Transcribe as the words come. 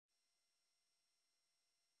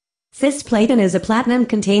Cisplatin is a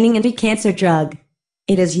platinum-containing anti-cancer drug.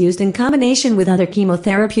 It is used in combination with other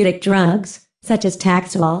chemotherapeutic drugs, such as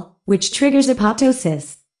Taxol, which triggers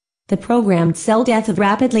apoptosis, the programmed cell death of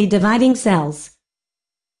rapidly dividing cells.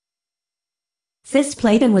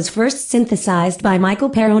 Cisplatin was first synthesized by Michael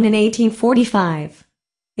Perron in 1845.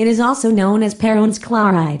 It is also known as Perron's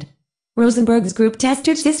chloride. Rosenberg's group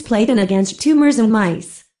tested cisplatin against tumors in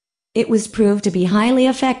mice. It was proved to be highly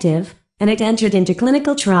effective, and it entered into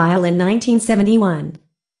clinical trial in 1971.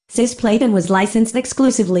 Cisplatin was licensed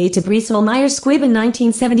exclusively to Bristol-Myers Squibb in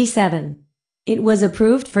 1977. It was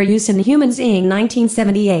approved for use in humans in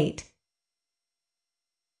 1978.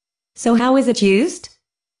 So how is it used?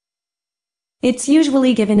 It's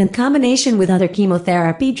usually given in combination with other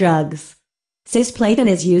chemotherapy drugs. Cisplatin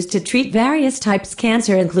is used to treat various types of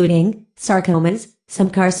cancer including sarcomas,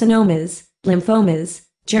 some carcinomas, lymphomas,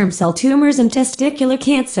 germ cell tumors and testicular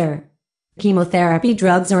cancer. Chemotherapy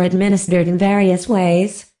drugs are administered in various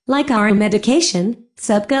ways, like oral medication,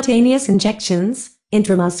 subcutaneous injections,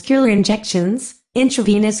 intramuscular injections,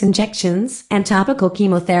 intravenous injections, and topical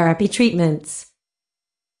chemotherapy treatments.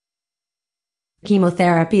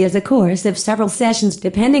 Chemotherapy is a course of several sessions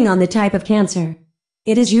depending on the type of cancer.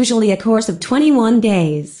 It is usually a course of 21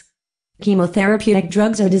 days. Chemotherapeutic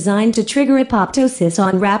drugs are designed to trigger apoptosis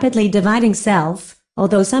on rapidly dividing cells,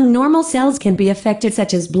 although some normal cells can be affected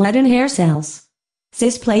such as blood and hair cells.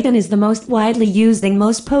 Cisplatin is the most widely used and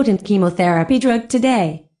most potent chemotherapy drug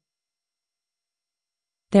today.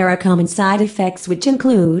 There are common side effects which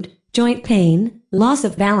include joint pain, loss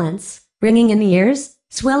of balance, ringing in ears,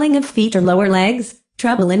 swelling of feet or lower legs,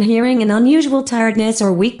 trouble in hearing and unusual tiredness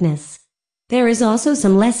or weakness. There is also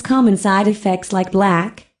some less common side effects like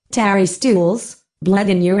black, tarry stools, blood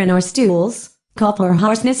in urine or stools, cough or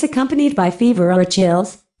hoarseness accompanied by fever or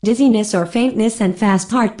chills, dizziness or faintness and fast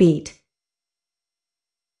heartbeat.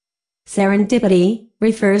 Serendipity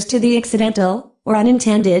refers to the accidental or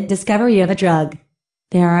unintended discovery of a drug.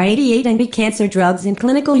 There are 88 anti-cancer drugs in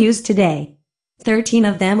clinical use today. 13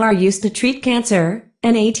 of them are used to treat cancer,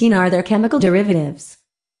 and 18 are their chemical derivatives.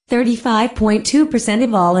 35.2%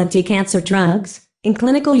 of all anti-cancer drugs in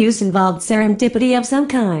clinical use involved serendipity of some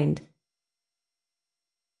kind.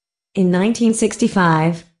 In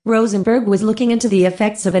 1965, Rosenberg was looking into the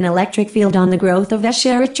effects of an electric field on the growth of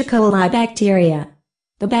Escherichia coli bacteria.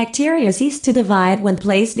 The bacteria cease to divide when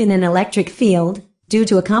placed in an electric field, due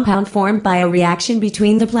to a compound formed by a reaction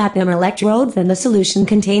between the platinum electrodes and the solution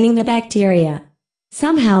containing the bacteria.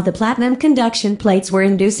 Somehow the platinum conduction plates were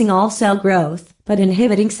inducing all cell growth, but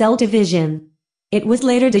inhibiting cell division. It was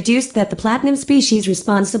later deduced that the platinum species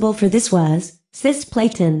responsible for this was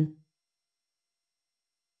cisplatin.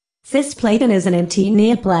 Cisplatin is an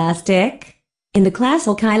anti-neoplastic in the class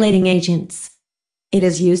alkylating agents. It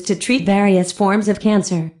is used to treat various forms of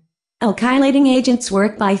cancer. Alkylating agents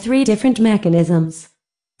work by 3 different mechanisms.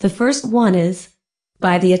 The first one is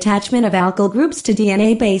by the attachment of alkyl groups to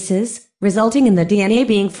DNA bases, resulting in the DNA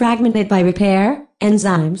being fragmented by repair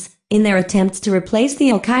enzymes in their attempts to replace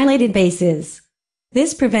the alkylated bases.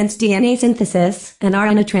 This prevents DNA synthesis and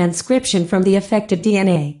RNA transcription from the affected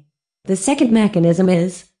DNA. The second mechanism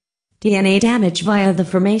is DNA damage via the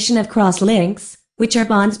formation of cross-links, which are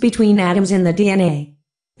bonds between atoms in the DNA.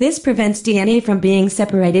 This prevents DNA from being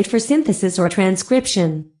separated for synthesis or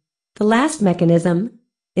transcription. The last mechanism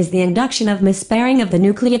is the induction of mispairing of the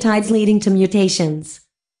nucleotides leading to mutations.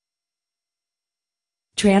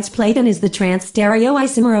 Transplatin is the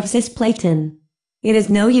trans-stereoisomer of cisplatin. It has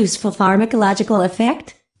no useful pharmacological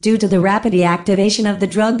effect, due to the rapid deactivation of the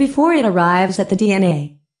drug before it arrives at the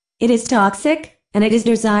DNA. It is toxic, and it is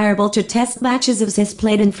desirable to test batches of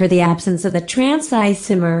cisplatin for the absence of the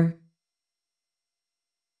trans-isomer.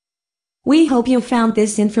 We hope you found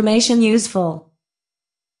this information useful.